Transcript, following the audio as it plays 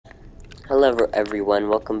Hello everyone,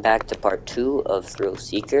 welcome back to part 2 of Thrill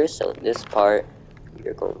Seeker. So in this part, we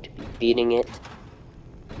are going to be beating it.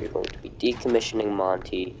 We're going to be decommissioning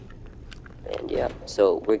Monty. And yeah,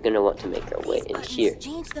 so we're going to want to make our way in here.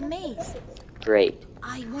 Change the maze. Great.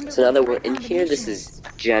 So now that we're in here, this is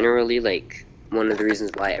generally like one of the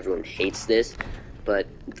reasons why everyone hates this. But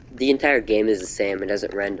the entire game is the same, it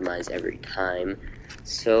doesn't randomize every time.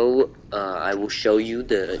 So I will show you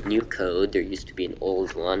the new code. There used to be an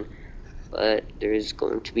old one, but there's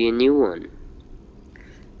going to be a new one.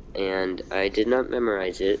 And I did not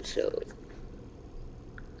memorize it, so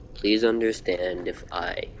please understand if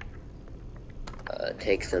I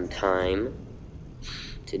take some time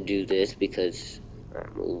to do this, because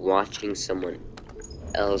I'm watching someone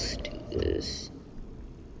else do this.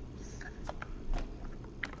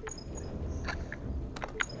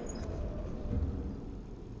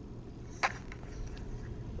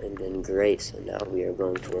 And then great, so now we are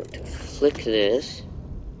going to want to flick this.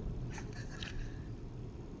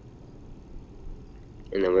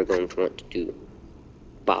 And then we're going to want to do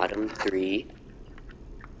bottom 3.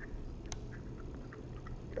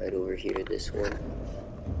 Right over here, this one.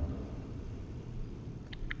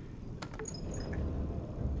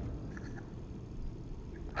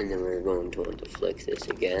 And then we're going to want to flick this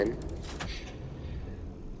again.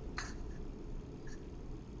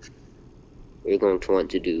 We're going to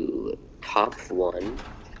want to do top 1.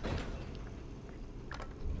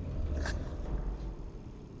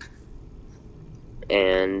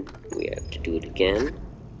 And we have to do it again.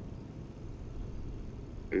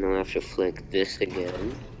 And then we have to flick this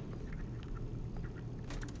again.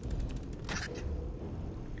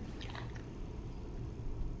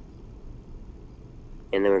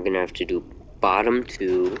 And then we're going to have to do bottom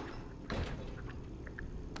 2.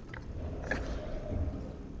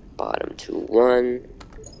 Bottom 2, 1.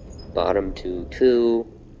 Bottom 2, 2.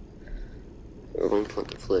 We're going to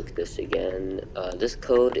want to flick this again. This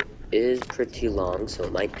code is pretty long, so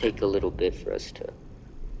it might take a little bit for us to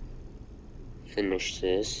finish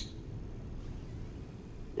this.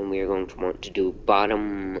 Then we are going to want to do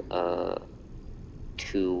bottom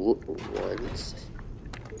 2 once.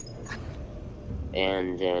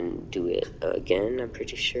 And then do it again, I'm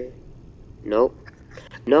pretty sure. Nope.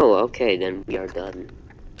 No, okay, then we are done.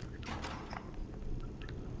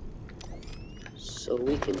 So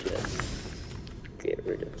we can just get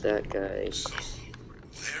rid of that guy.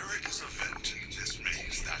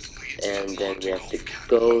 And then we have to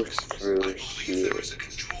go through here.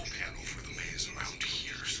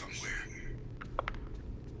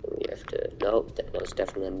 We have to, nope, that was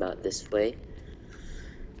definitely not this way.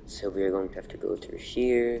 So we are going to have to go through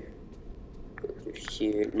here. Go through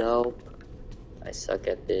here. Nope. I suck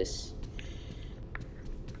at this.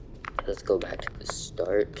 Let's go back to the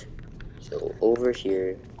start. So over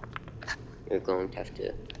here, you're going to have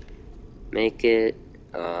to make it,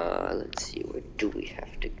 let's see, where do we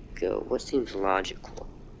have to go? What seems logical?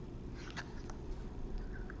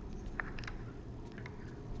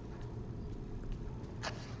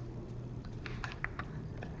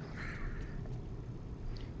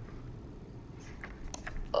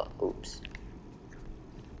 Oops.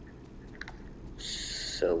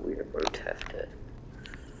 So we are going to have to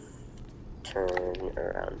turn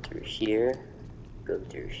around through here, go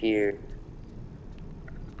through here,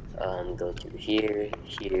 go through here,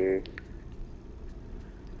 here,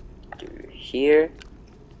 through here,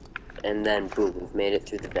 and then boom, we've made it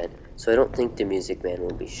through the vent. So I don't think the music man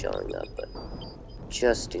will be showing up, but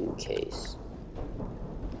just in case,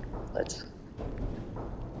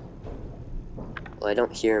 well, I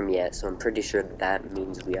don't hear him yet, so I'm pretty sure that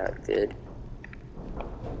means we are good.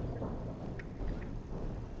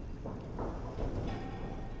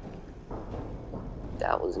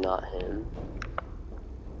 That was not him.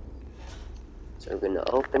 So we're going to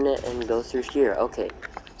open it and go through here. Okay,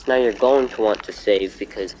 so now you're going to want to save,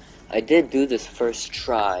 because I did do this first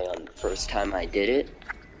try on the first time I did it,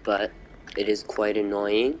 but it is quite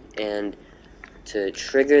annoying. And to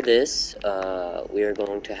trigger this, we are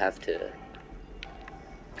going to have to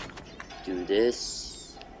do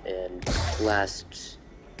this and blast.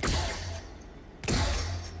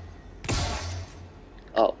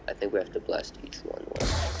 Oh, I think we have to blast each one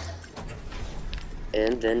once.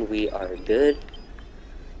 And then we are good.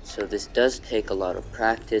 So this does take a lot of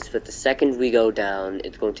practice, but the second we go down,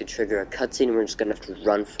 it's going to trigger a cutscene. We're just going to have to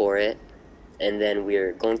run for it. And then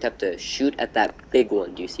we're going to have to shoot at that big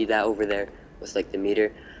one. Do you see that over there with like the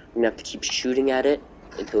meter? We're going to have to keep shooting at it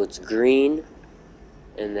until it's green.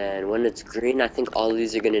 And then when it's green, I think all of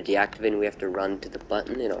these are going to deactivate and we have to run to the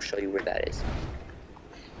button, and I'll show you where that is.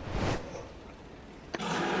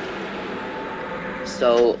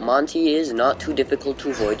 So Monty is not too difficult to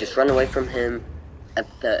avoid. Just run away from him at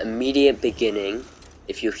the immediate beginning.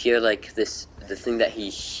 If you hear like the thing that he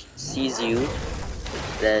sees you,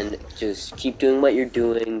 then just keep doing what you're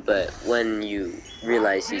doing. But when you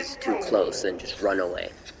realize he's too close, then just run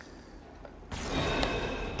away.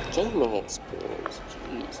 Gaming experience,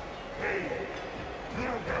 jeez.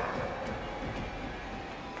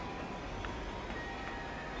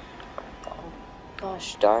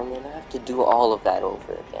 Gosh darn it, I have to do all of that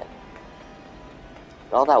over again.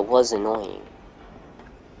 And all that was annoying.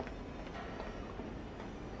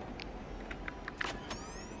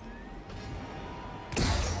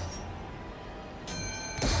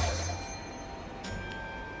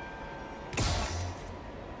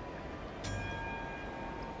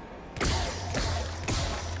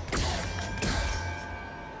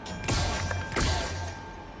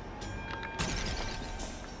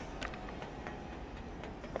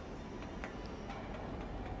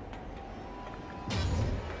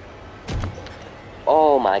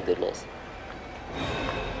 Oh my goodness.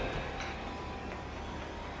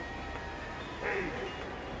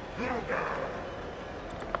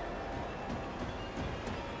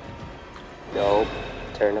 Nope.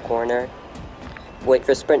 Turn the corner. Wait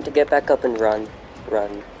for sprint to get back up and run.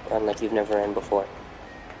 Run. Run like you've never ran before.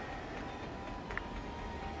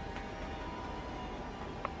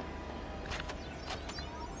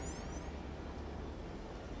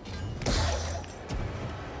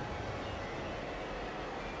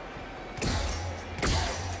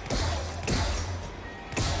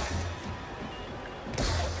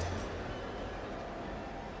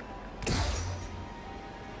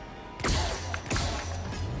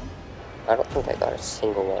 I don't think I got a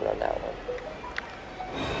single one on that one.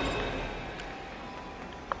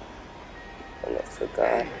 And I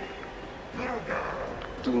forgot.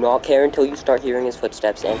 Do not care until you start hearing his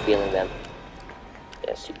footsteps and feeling them.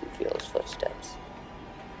 Yes, you can feel his footsteps.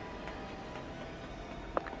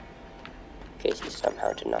 In case you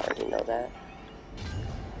somehow did not already know that.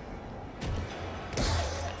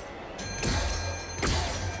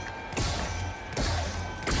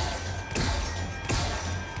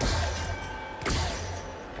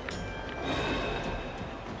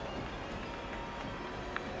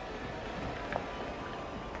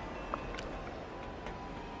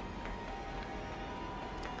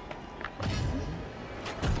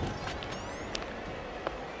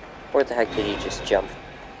 Where the heck did he just jump?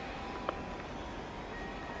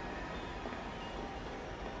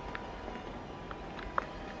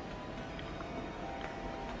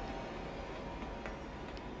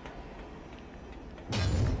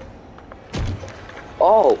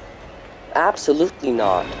 Oh, absolutely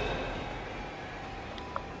not.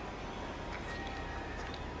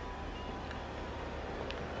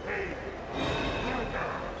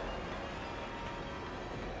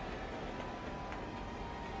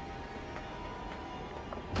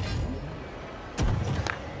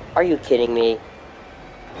 Are you kidding me?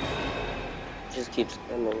 Just keeps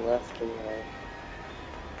coming left and right.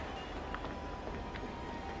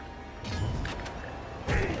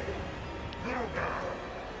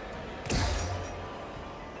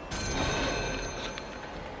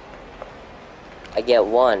 I get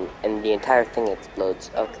one, and the entire thing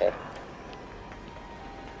explodes. Okay.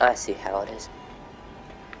 I see how it is.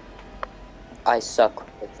 I suck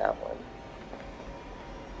with that one.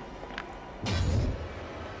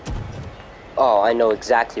 Oh, I know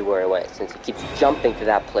exactly where it went, since it keeps jumping to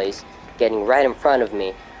that place, getting right in front of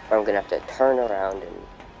me, or I'm gonna have to turn around and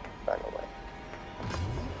run away.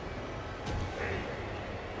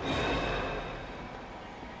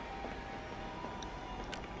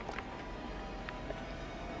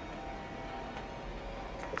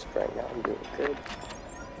 Because right now I'm doing good.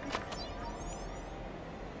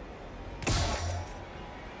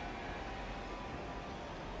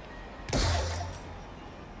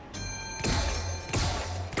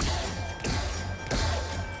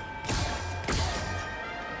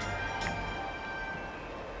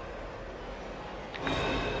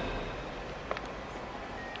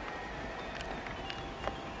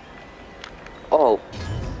 Oh.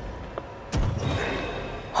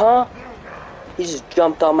 Huh? He just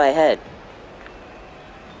jumped on my head.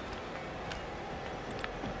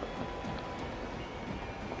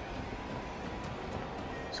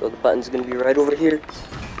 So the button's gonna be right over here.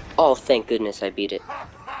 Oh, thank goodness I beat it.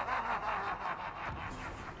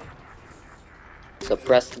 So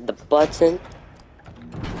press the button.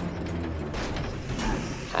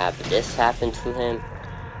 Have this happen to him.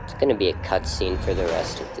 It's gonna be a cutscene for the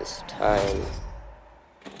rest of this time.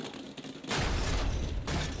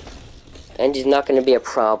 And it's not gonna be a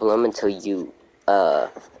problem until you,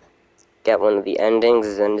 get one of the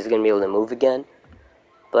endings, and he's gonna be able to move again.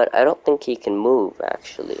 But I don't think he can move,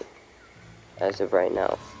 actually, as of right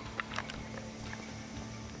now.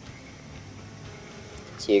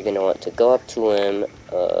 So you're gonna want to go up to him,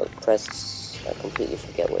 press, I completely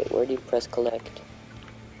forget, wait, where do you press collect?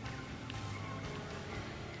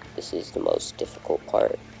 This is the most difficult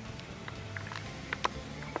part.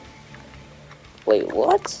 Wait,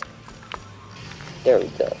 what? There we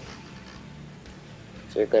go.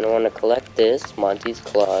 So you're gonna want to collect this, Monty's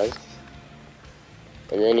claws,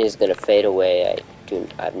 and then he's gonna fade away.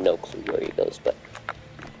 I have no clue where he goes, but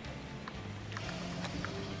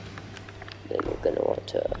then you're gonna want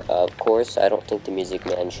to, of course, I don't think the Music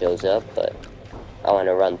Man shows up, but I want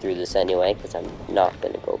to run through this anyway, because I'm not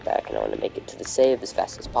gonna go back, and I want to make it to the save as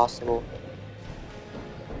fast as possible.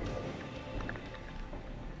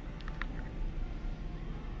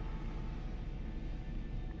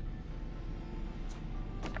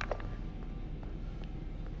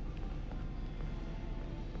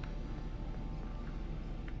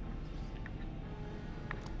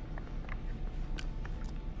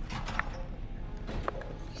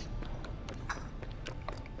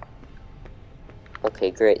 Okay,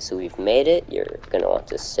 great, so we've made it. You're gonna want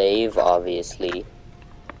to save, obviously.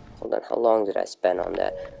 Hold on, how long did I spend on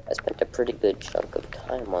that? I spent a pretty good chunk of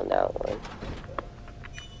time on that one.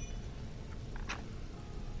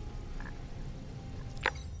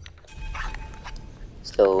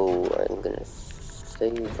 So, I'm gonna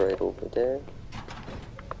save right over there.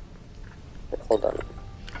 But hold on,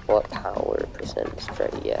 what power percent is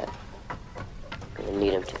Freddy at? I'm gonna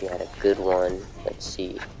need him to be at a good one. Let's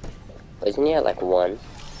see. Oh, isn't he at like 1?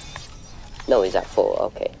 No, he's at full,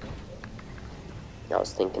 okay. I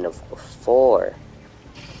was thinking of before.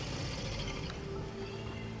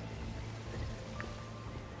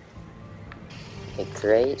 Okay,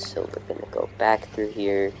 great, so we're gonna go back through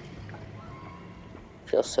here.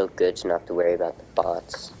 Feels so good to not have to worry about the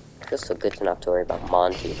bots. Feels so good to not have to worry about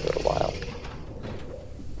Monty for a while.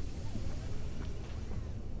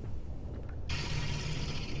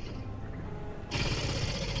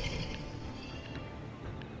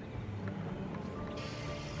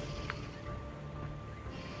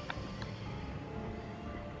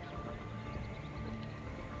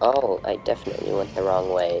 Oh, I definitely went the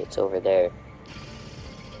wrong way. It's over there.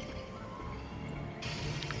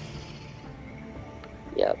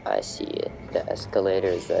 Yep, I see it. The escalator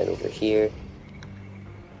is right over here.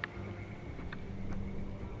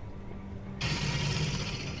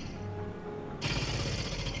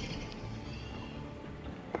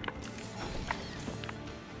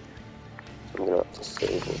 So I'm gonna want to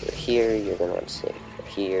save over here. You're gonna want to save over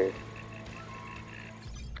here.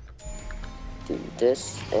 Do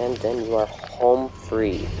this, and then you are home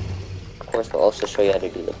free. Of course, we'll also show you how to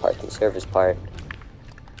do the parking service part.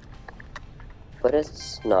 But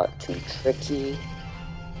it's not too tricky.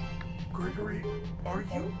 Gregory, are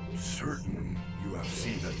you certain you have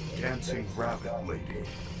seen a dancing rabbit lady?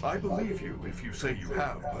 I believe you if you say you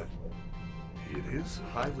have, but it is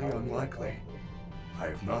highly unlikely. I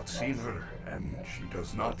have not seen her, and she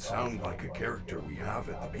does not sound like a character we have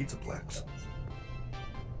at the Pizzaplex.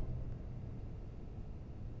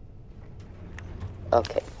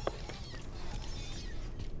 Okay.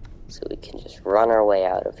 So we can just run our way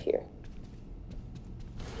out of here.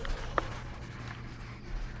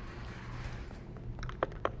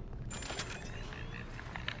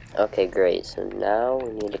 Okay, great. So now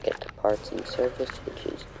we need to get to parts and service, which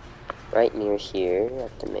is right near here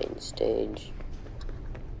at the main stage.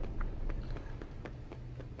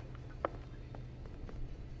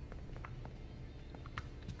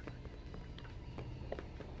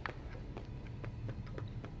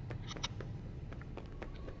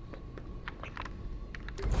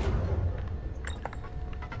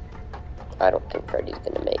 I don't think Freddy's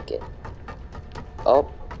gonna make it. Oh,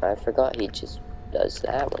 I forgot he just does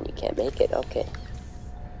that when you can't make it. Okay.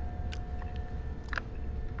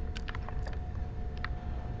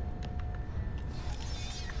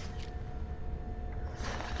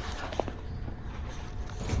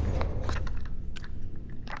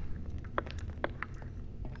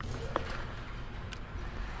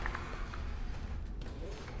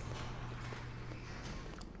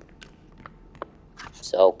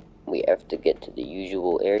 So, we have to get to the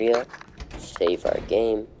usual area, save our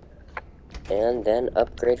game, and then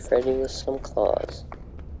upgrade Freddy with some claws.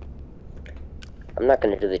 I'm not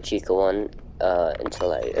going to do the Chica one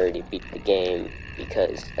until I already beat the game,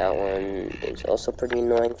 because that one is also pretty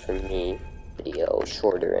annoying for me. Video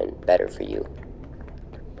shorter and better for you.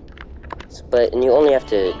 And you only have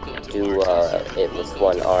to do it with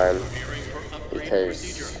one arm,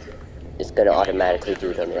 because it's gonna You may now automatically do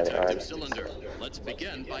enter it on the other arm. protective cylinder. Let's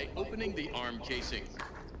begin by opening the arm casing.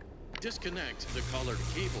 Disconnect the colored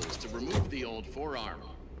cables to remove the old forearm.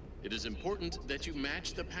 It is important that you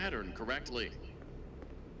match the pattern correctly.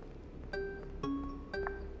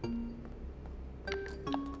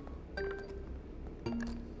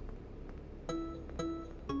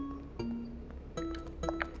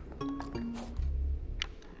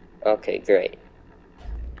 Okay, great.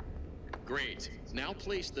 Great. Now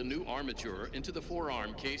place the new armature into the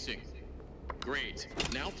forearm casing. Great.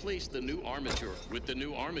 Now place the new armature. With the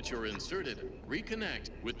new armature inserted,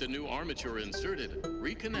 reconnect. With the new armature inserted,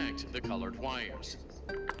 reconnect the colored wires.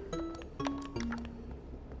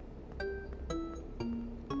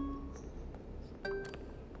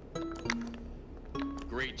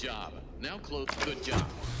 Great job. Now close. Good job.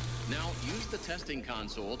 Now use the testing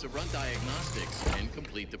console to run diagnostics and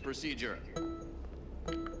complete the procedure.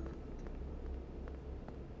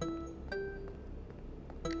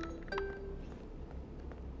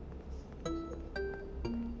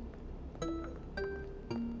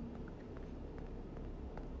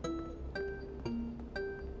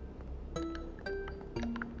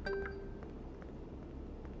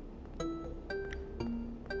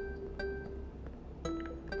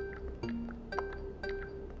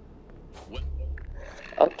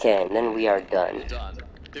 Okay, and then we are done. Done.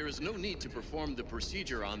 There is no need to perform the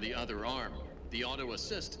procedure on the other arm. The auto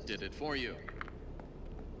assist did it for you.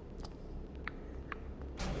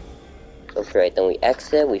 So great, then we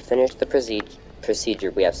exit, we finish the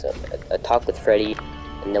procedure, we have a talk with Freddy,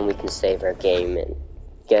 and then we can save our game and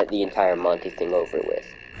get the entire Monty thing over with.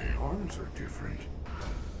 The arms are different.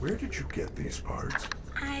 Where did you get these parts?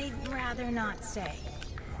 I'd rather not say.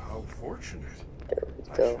 How fortunate. There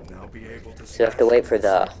we I go. should now be able to So you have to wait for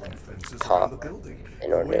the fences talk around the building, in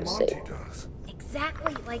the order way to Monty save. does.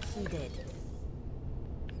 Exactly like he did.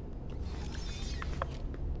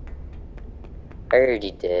 I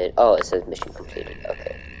already did. Oh, it says mission completed.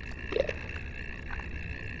 Okay. Yeah.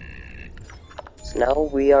 So now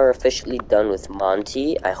we are officially done with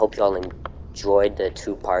Monty. I hope you all enjoyed the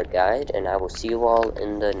 2-part guide, and I will see you all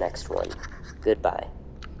in the next one. Goodbye.